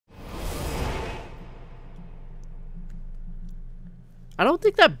I don't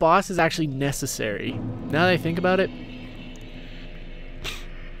think that boss is actually necessary. Now that I think about it.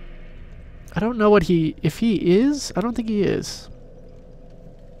 I don't know what if he is. I don't think he is.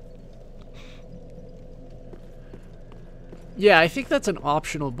 Yeah, I think that's an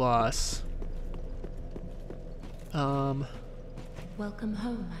optional boss. Welcome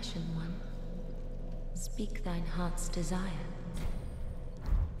home, Ashen One. Speak thine heart's desire.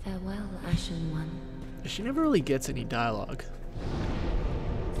 Farewell, Ashen One. She never really gets any dialogue.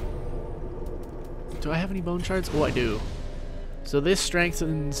 Do I have any bone shards? Oh, I do. So this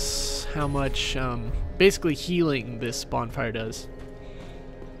strengthens how much, basically healing this bonfire does.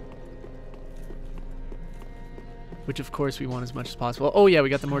 Which, of course, we want as much as possible. Oh, yeah, we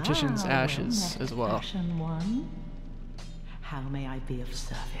got the Mortician's Ashes as well. Ashen One. How may I be of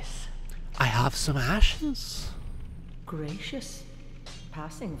service? I have some ashes. Gracious.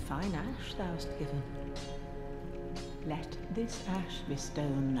 Passing fine ash thou'st given. Let this ash bestow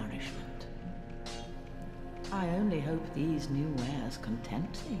nourishment. I only hope these new wares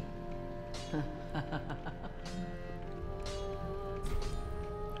content thee.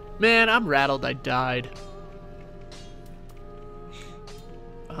 Man, I'm rattled I died.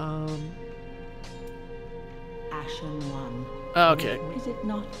 Ashen One. Okay. Is it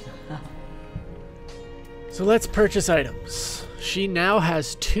not? So let's purchase items. She now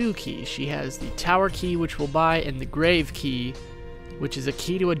has 2 keys. She has the tower key, which we'll buy, and the grave key, which is a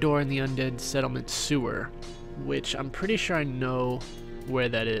key to a door in the undead settlement sewer, which I'm pretty sure I know where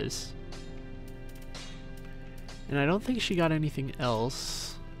that is. And I don't think she got anything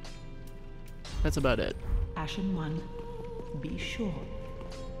else. That's about it. Ashen One, be sure.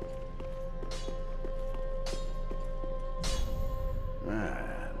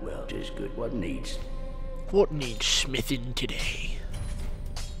 Well, 'tis good what needs. What needs smithing today?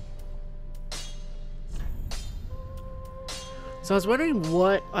 So I was wondering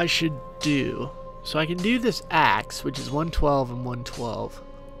what I should do. So I can do this axe, which is 112 and 112.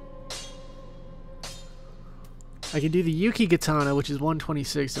 I can do the Yuki Katana, which is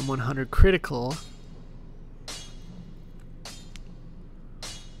 126 and 100 critical.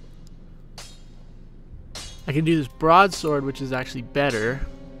 I can do this broadsword, which is actually better.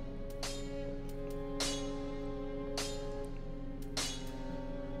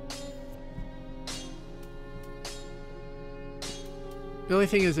 The only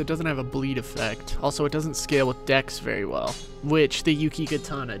thing is it doesn't have a bleed effect. Also, it doesn't scale with dex very well, which the Yuki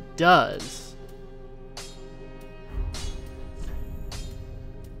Katana does.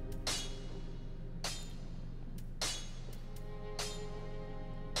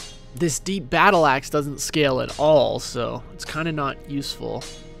 This deep battle axe doesn't scale at all, so it's kind of not useful.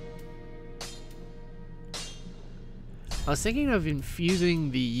 I was thinking of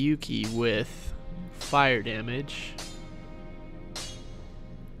infusing the Yuki with fire damage.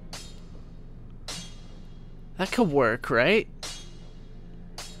 That could work, right?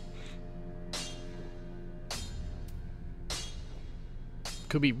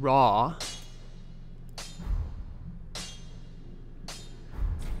 Could be raw.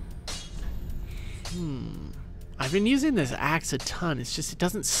 I've been using this axe a ton. It's just, it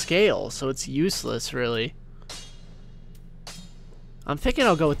doesn't scale, so it's useless, really. I'm thinking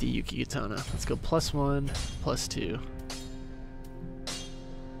I'll go with the Yuki Katana. Let's go +1, +2.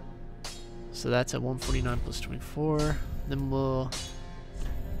 So that's at 149 plus 24. Then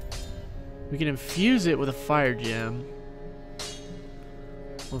we can infuse it with a fire gem.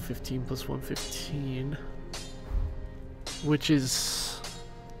 115 plus 115. Which is...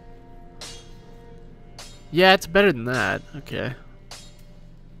 yeah, it's better than that. Okay.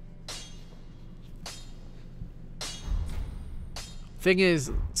 Thing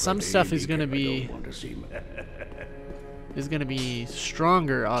is, some stuff is gonna be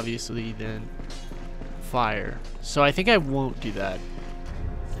stronger, obviously, than fire. So I think I won't do that.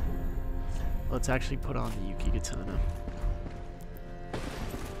 Let's actually put on the Yuki Katana.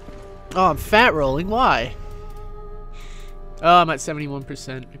 Oh, I'm fat rolling. Why? Oh, I'm at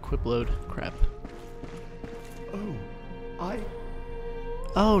 71% equip load. Crap.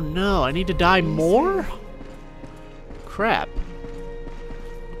 Oh no, I need to die more? Crap.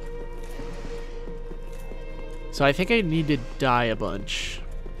 So I think I need to die a bunch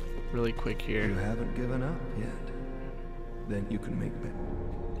really quick here. You haven't given up yet. Then you can make me.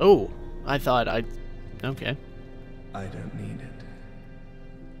 Oh, I thought I'd... okay. I don't need it.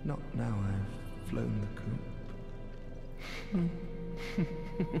 Not now I've flown the coop.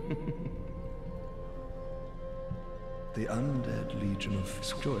 The undead legion of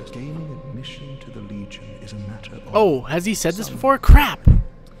Firekeeper. Gaining admission to the legion is a matter of... oh, has he said this before? Crap!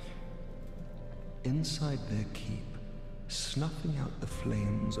 Inside their keep Snuffing out the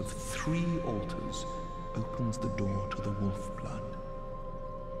flames of 3 altars opens the door to the wolf blood.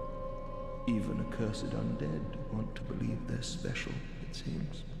 Even accursed undead want to believe they're special, it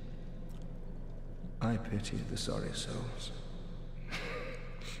seems. I pity the sorry souls.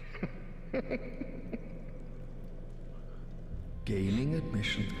 Gaining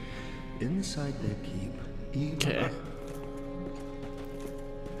admission inside their keep. Okay.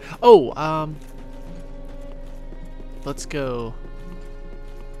 Oh, let's go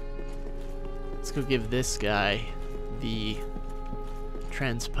give this guy the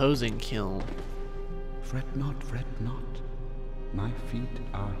transposing kiln. Fret not, fret not. My feet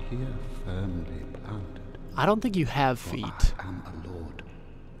are here firmly planted. I don't think you have For feet. I am a lord,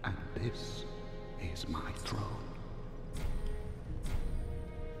 and this is my throne.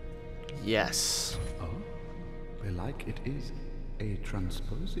 Yes. Oh, belike it is a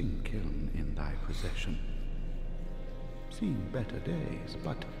transposing kiln in thy possession. Seen better days,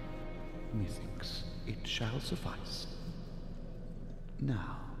 but methinks it shall suffice.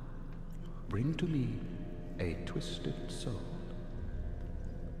 Now, bring to me a twisted soul.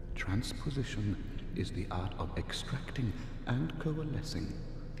 Transposition is the art of extracting and coalescing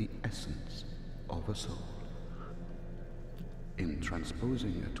the essence of a soul. In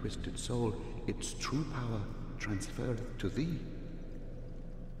transposing a twisted soul, its true power transferreth to thee.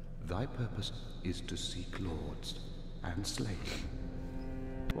 Thy purpose is to seek lords and slay them.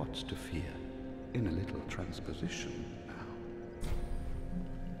 What's to fear in a little transposition now?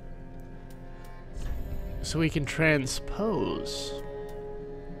 So we can transpose.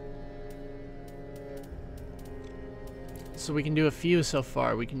 So we can do a few so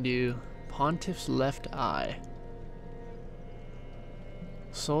far. We can do Pontiff's Left Eye.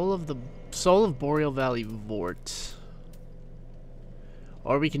 Soul of Boreal Valley Vort.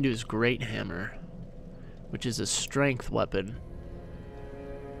 Or we can do his Great Hammer, which is a strength weapon.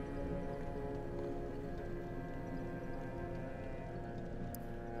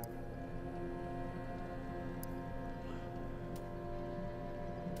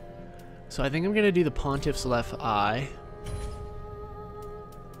 So I think I'm gonna do the Pontiff's Left Eye.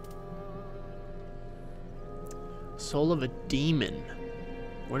 Soul of a Demon.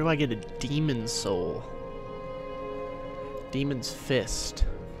 Where do I get a demon soul? Demon's Fist.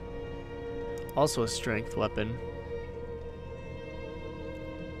 Also a strength weapon.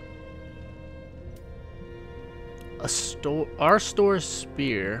 Our store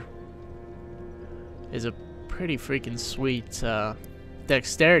spear is a pretty freaking sweet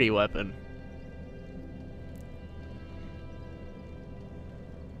dexterity weapon.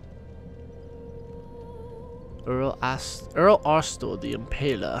 Earl Arstor the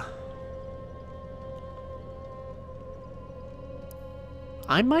Impaler.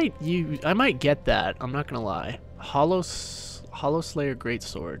 I might get that. I'm not gonna lie. Hollow Slayer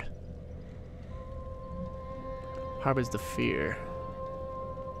Greatsword. Harbors the Fear.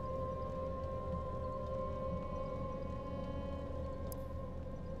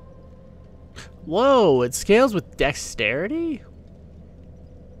 Whoa! It scales with dexterity?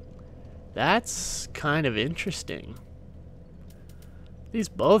 That's kind of interesting. These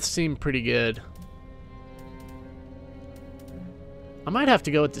both seem pretty good. I might have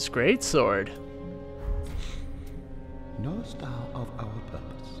to go with this greatsword. Knowest thou of our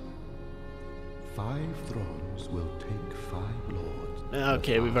purpose? 5 thrones will take 5 lords.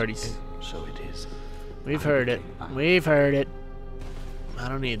 Okay, we've already... So it is. We've heard it. We've heard it. I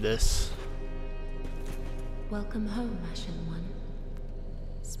don't need this. Welcome home, Ashen One.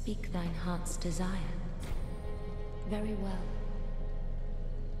 Speak thine heart's desire. Very well.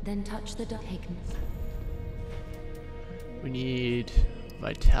 Then touch the Hagen. We need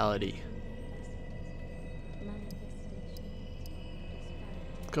vitality.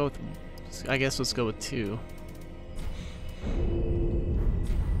 Go with, I guess let's go with 2.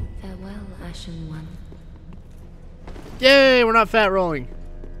 Farewell, Ashen One. Yay, we're not fat rolling.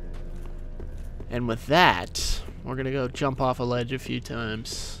 And with that, we're gonna go jump off a ledge a few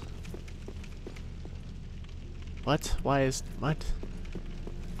times. What? Why is... what?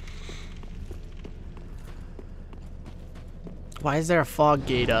 Why is there a fog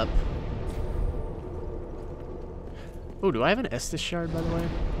gate up? Oh, do I have an Estus shard, by the way?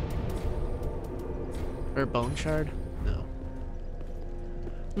 Or a bone shard? No.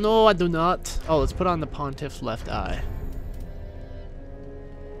 No, I do not. Oh, let's put on the Pontiff's Left Eye.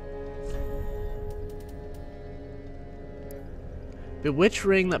 The witch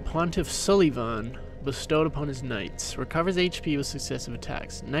ring that Pontiff Sullivan bestowed upon his knights recovers HP with successive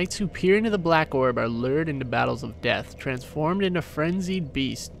attacks. Knights who peer into the black orb are lured into battles of death, transformed into frenzied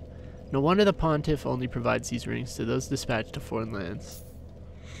beasts No wonder the Pontiff only provides these rings to those dispatched to foreign lands.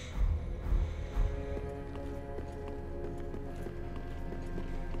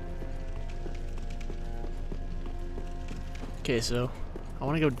 Okay, so I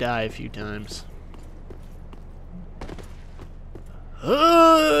want to go die a few times.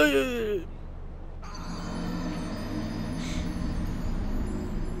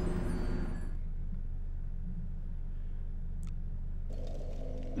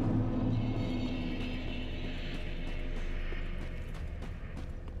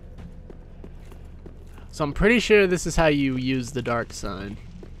 So I'm pretty sure this is how you use the dark sign.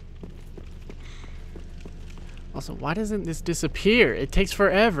 Also, why doesn't this disappear? It takes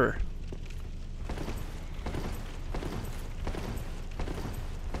forever.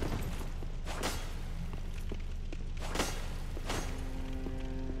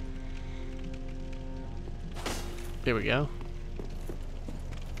 There we go.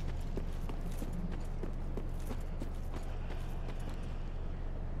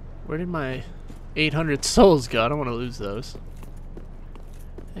 Where did my 800 souls go? I don't want to lose those.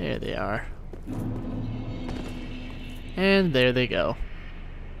 There they are. And there they go.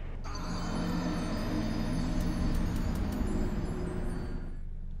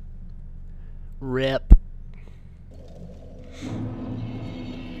 Rip.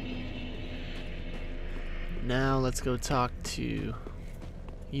 Now let's go talk to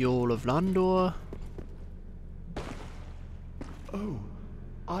Yol of Landor. Oh,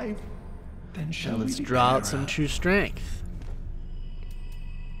 then shall Now we let's be draw out bearer? some true strength.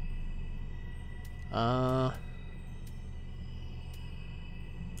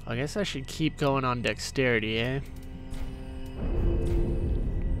 I guess I should keep going on dexterity, eh?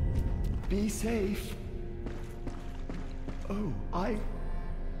 Be safe. Oh,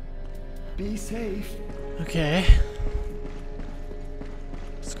 be safe. Okay.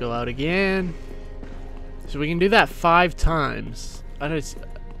 Let's go out again. So we can do that 5 times. I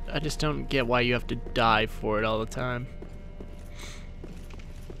just don't get why you have to die for it all the time.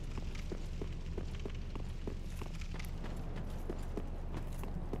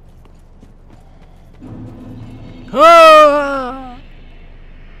 Ah!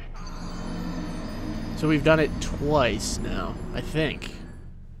 So we've done it twice now, I think.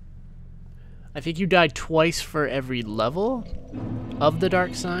 I think you die twice for every level of the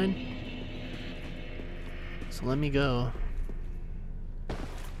dark sign. So let me go.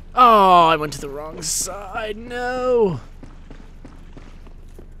 Oh, I went to the wrong side. No.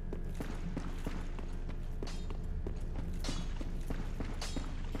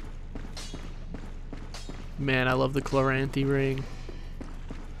 Man, I love the Chloranthy ring.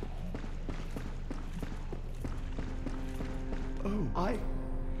 Oh,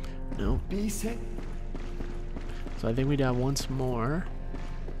 Nope. be safe. So I think we die once more.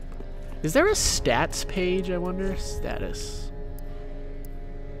 Is there a stats page, I wonder? Status.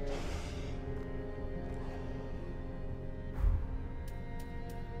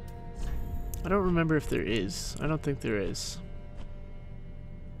 I don't remember if there is. I don't think there is.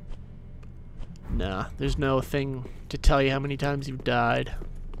 Nah, there's no thing to tell you how many times you've died.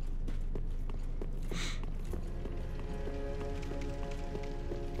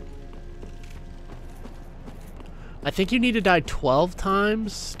 I think you need to die 12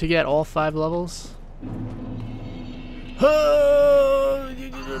 times to get all 5 levels.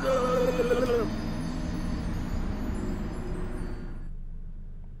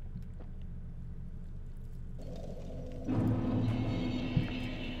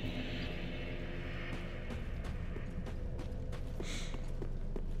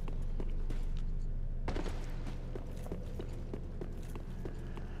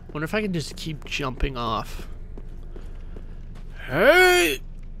 Wonder if I can just keep jumping off. Hey!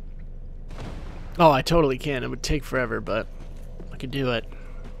 Oh, I totally can. It would take forever, but I could do it.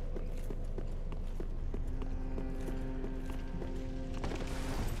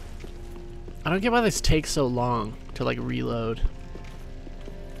 I don't get why this takes so long to, like, reload.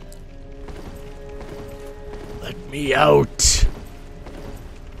 Let me out!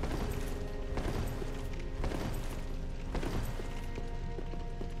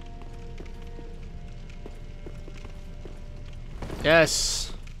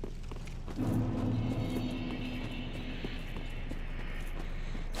 Yes.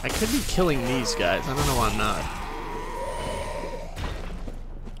 I could be killing these guys. I don't know why I'm not.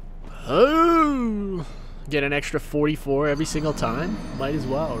 Oh! Get an extra 44 every single time? Might as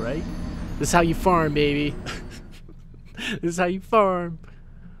well, right? This is how you farm, baby. This is how you farm.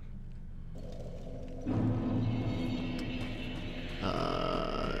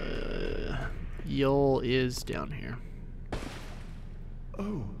 Yol is down here.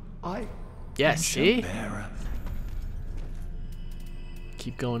 Oh, Yes, see?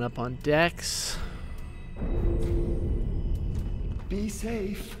 Keep going up on decks. Be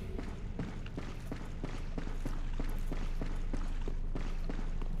safe.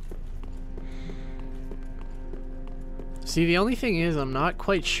 See, the only thing is, I'm not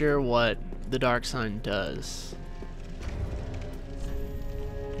quite sure what the dark sign does.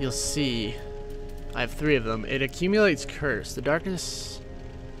 You'll see. I have 3 of them. It accumulates curse. The darkness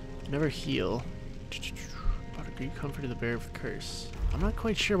never heal. Brought a great comfort to the bearer of curse. I'm not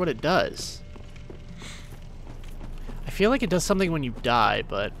quite sure what it does. I feel like it does something when you die,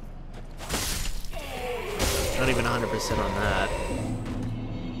 but not even 100% on that.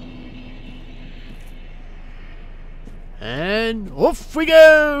 And off we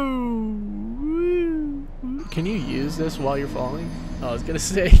go! Woo. Can you use this while you're falling? Oh, I was gonna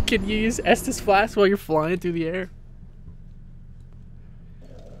say, can you use Estus Flask while you're flying through the air?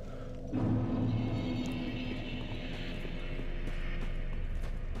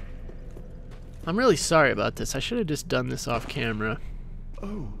 I'm really sorry about this. I should have just done this off camera.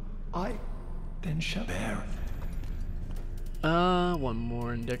 Oh, then shall bear. One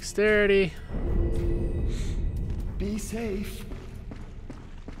more in dexterity. Be safe.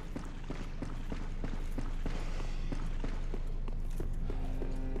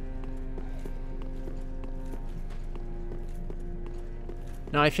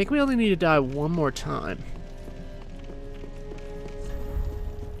 Now I think we only need to die one more time.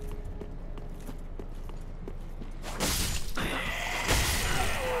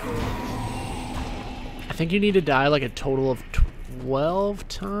 I think you need to die like a total of 12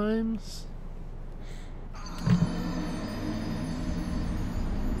 times.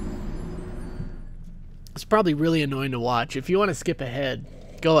 It's probably really annoying to watch. If you want to skip ahead,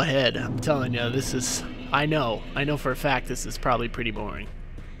 go ahead. I'm telling you, this is... I know for a fact this is probably pretty boring.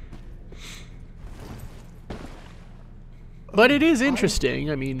 But it is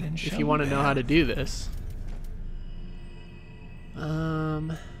interesting. I mean, if you want to know how to do this.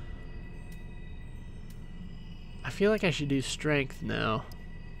 I feel like I should do strength now.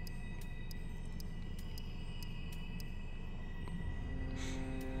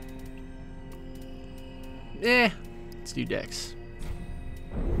 Let's do dex.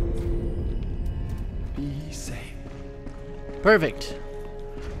 Be safe. Perfect.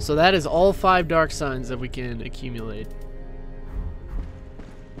 So that is all 5 dark signs that we can accumulate.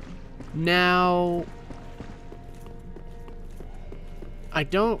 Now, I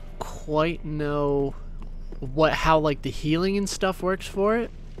don't quite know how like the healing and stuff works for it.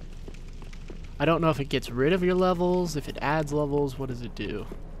 I don't know if it gets rid of your levels, if it adds levels, what does it do?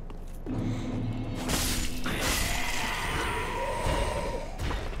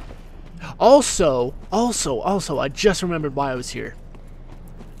 Also, I just remembered why I was here.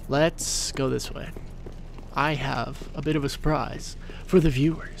 Let's go this way. I have a bit of a surprise for the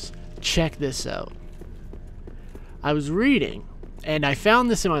viewers. Check this out. I was reading, and I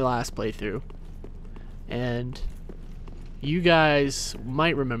found this in my last playthrough, and you guys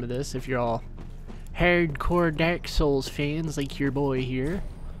might remember this if you're all hardcore Dark Souls fans like your boy here.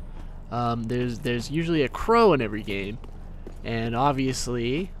 There's usually a crow in every game, and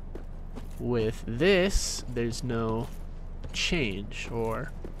obviously with this there's no change,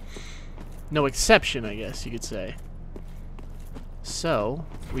 or no exception, I guess you could say. So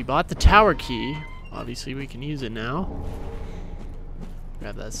we bought the tower key. Obviously we can use it now.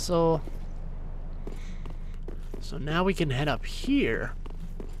 Grab that soul. So now we can head up here.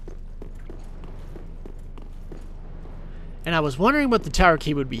 And I was wondering what the tower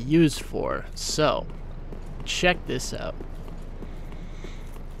key would be used for. So check this out.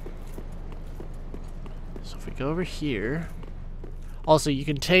 So if we go over here. Also, you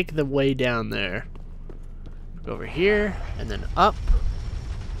can take the way down there. Go over here and then up.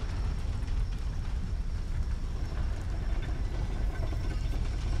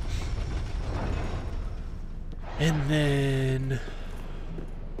 And then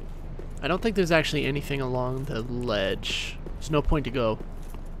I don't think there's actually anything along the ledge. There's no point to go.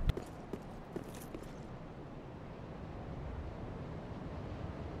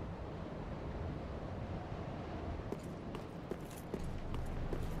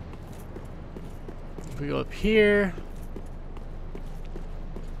 If we go up here,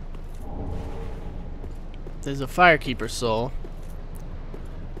 there's a Firekeeper soul,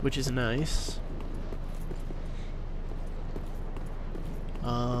 which is nice.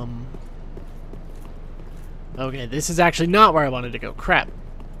 Okay, this is actually not where I wanted to go. Crap.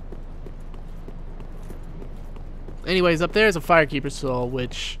 Anyways, up there is a Firekeeper soul,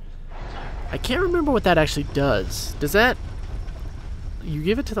 which I can't remember what that actually does. Does that You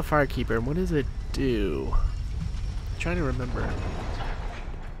give it to the Firekeeper, and what does it do? I'm trying to remember.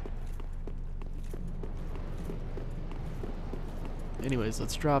 Anyways,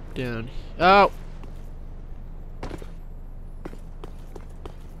 let's drop down. Oh!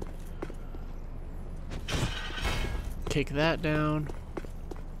 Kick that down.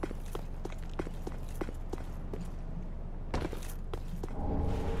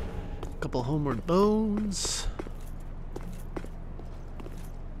 Couple homeward bones.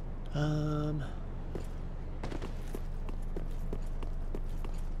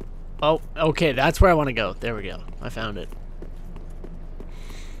 Oh, okay, that's where I want to go. There we go. I found it.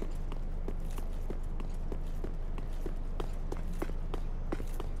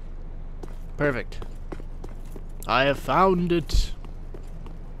 Perfect. I have found it.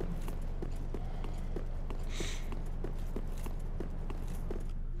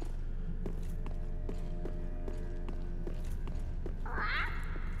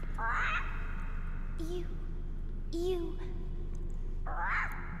 You.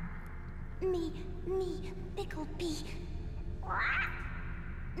 Me, Pickle Pea.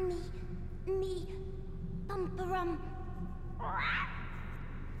 Me, Pumperum.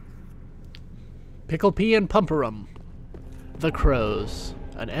 Pickle Pea and Pumperum. The crows.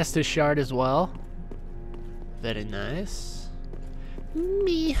 An Estus shard as well. Very nice.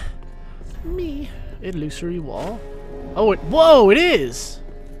 Me. Illusory wall. Oh, whoa, it is!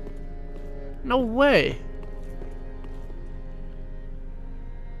 No way.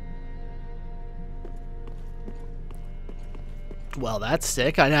 Well, that's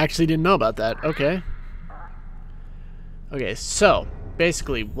sick. I actually didn't know about that. Okay. Okay, so,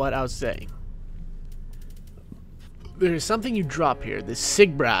 basically, what I was saying. There's something you drop here, this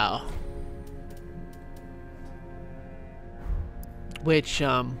Sigbrow. Which,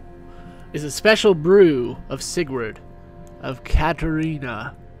 is a special brew of Sigurd, of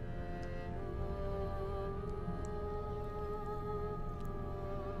Katarina.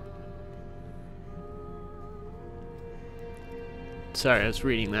 Sorry, I was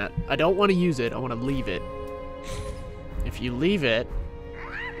reading that. I don't want to use it, I want to leave it. If you leave it...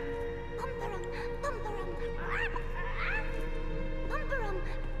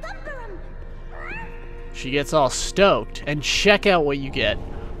 She gets all stoked. And check out what you get.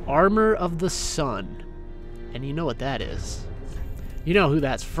 Armor of the Sun. And you know what that is. You know who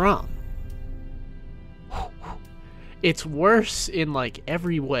that's from. It's worse in like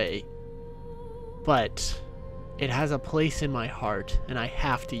every way. But it has a place in my heart and I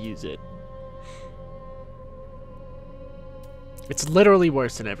have to use it. It's literally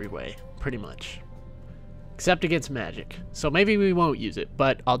worse in every way, pretty much. Except against magic. So maybe we won't use it,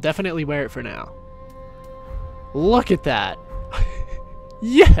 but I'll definitely wear it for now. Look at that.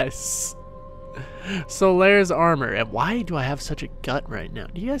 Yes. Solaire's armor. And why do I have such a gut right now?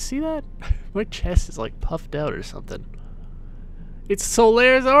 Do you guys see that? My chest is like puffed out or something. It's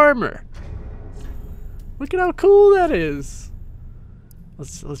Solaire's armor. Look at how cool that is.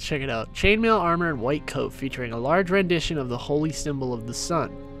 Let's check it out. Chainmail armor and white coat featuring a large rendition of the holy symbol of the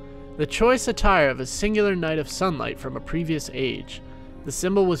sun. The choice attire of a singular knight of sunlight from a previous age. The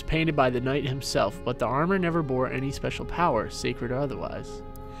symbol was painted by the knight himself, but the armor never bore any special power, sacred or otherwise.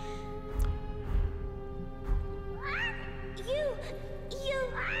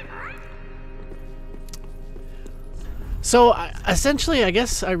 So, essentially, I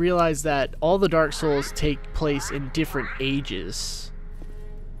guess I realized that all the Dark Souls take place in different ages.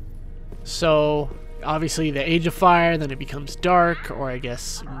 So, obviously, the Age of Fire, then it becomes dark, or I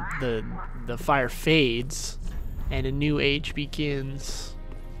guess the fire fades. And a new age begins,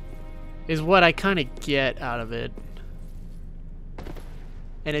 is what I kind of get out of it.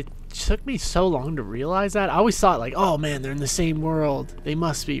 And it took me so long to realize that. I always thought like, oh man, they're in the same world. They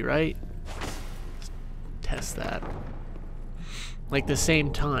must be, right? Let's test that. Like the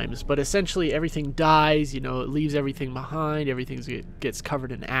same times. But essentially everything dies, you know, it leaves everything behind. Everything gets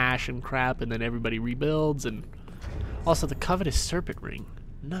covered in ash and crap, and then everybody rebuilds. And also the Covetous Serpent Ring.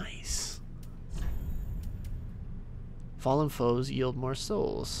 Nice. Fallen foes yield more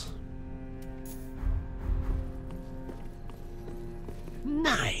souls.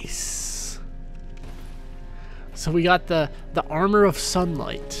 Nice. So we got the armor of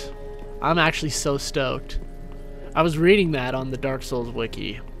sunlight. I'm actually so stoked. I was reading that on the Dark Souls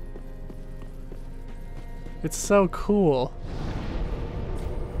wiki. It's so cool.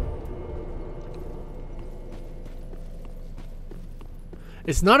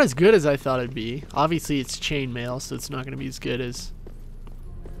 It's not as good as I thought it'd be. Obviously, it's chainmail, so it's not going to be as good as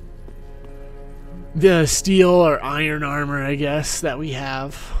the steel or iron armor, I guess, that we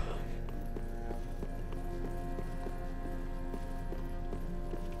have.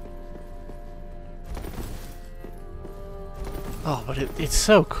 Oh, but it's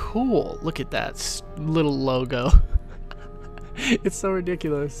so cool. Look at that little logo. It's so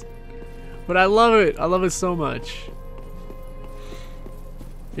ridiculous. But I love it. I love it so much.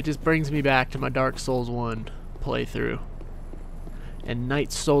 It just brings me back to my Dark Souls 1 playthrough. And Night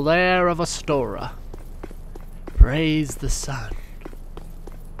Solaire of Astora. Praise the sun.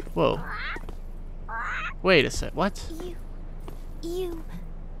 Whoa. Wait a sec. What? You.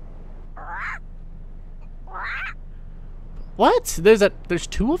 What? There's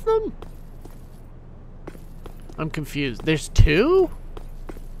two of them? I'm confused. There's two?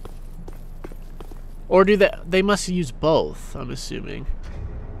 Or do they must use both, I'm assuming.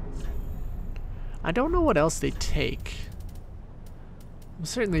 I don't know what else they take. I'm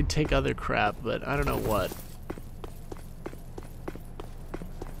certain they'd take other crap, but I don't know what.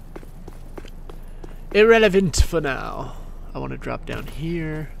 Irrelevant for now. I want to drop down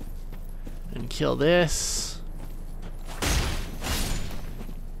here and kill this.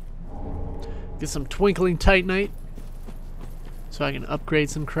 Get some twinkling titanite so I can upgrade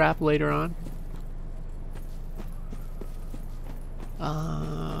some crap later on.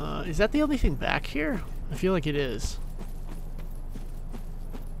 Is that the only thing back here? I feel like it is.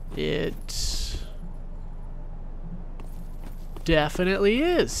 It definitely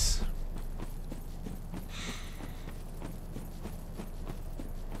is.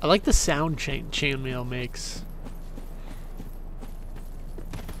 I like the sound chainmail makes.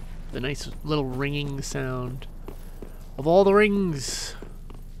 The nice little ringing sound of all the rings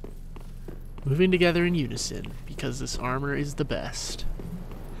moving together in unison because this armor is the best.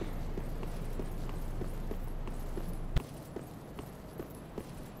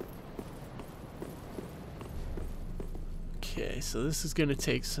 Okay, so this is gonna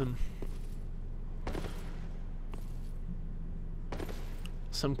take some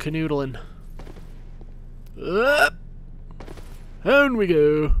canoodling. Up! On we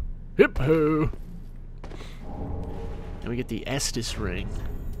go. Hip ho. And we get the Estus ring,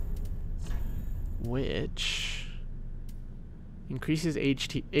 which increases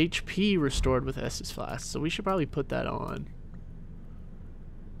HP restored with Estus flasks. So we should probably put that on.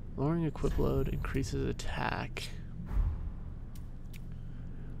 Lowering equip load increases attack.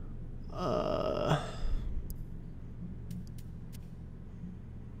 I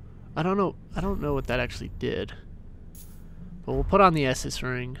don't know what that actually did. But we'll put on the Estus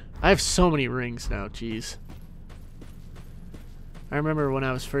ring. I have so many rings now, jeez. I remember when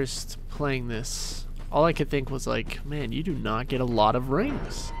I was first playing this, all I could think was like, man, you do not get a lot of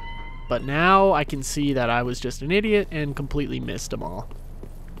rings. But now I can see that I was just an idiot and completely missed them all.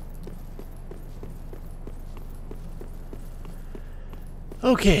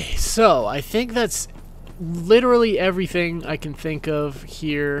 Okay, so I think that's literally everything I can think of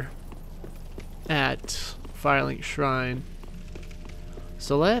here at Firelink Shrine.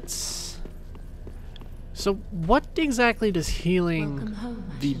 So what exactly does healing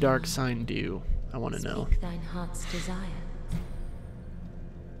the dark sign do? I want to know. Speak thine heart's desire.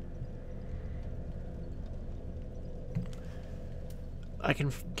 I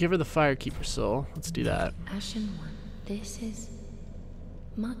can give her the Firekeeper soul. Let's do that. Ashen One, this is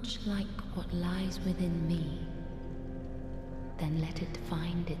much like what lies within me. Then let it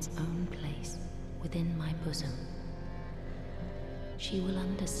find its own place within my bosom. She will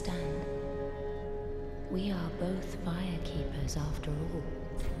understand. We are both Firekeepers after all.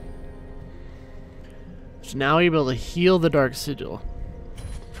 So now you're able to heal the dark sigil.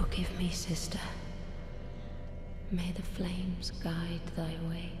 Forgive me, sister. May the flames guide thy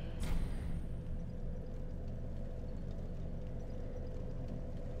way.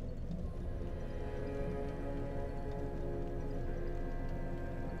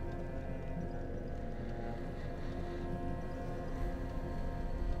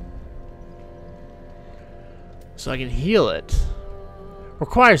 So I can heal it.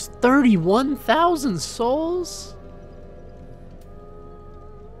 Requires 31,000 souls?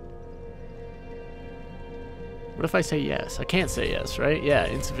 What if I say yes? I can't say yes, right? Yeah,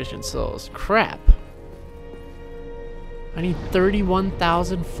 insufficient souls. Crap. I need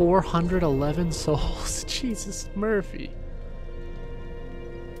 31,411 souls. Jesus, Murphy.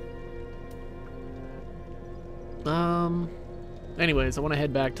 Anyways, I want to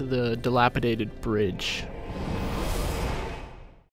head back to the dilapidated bridge.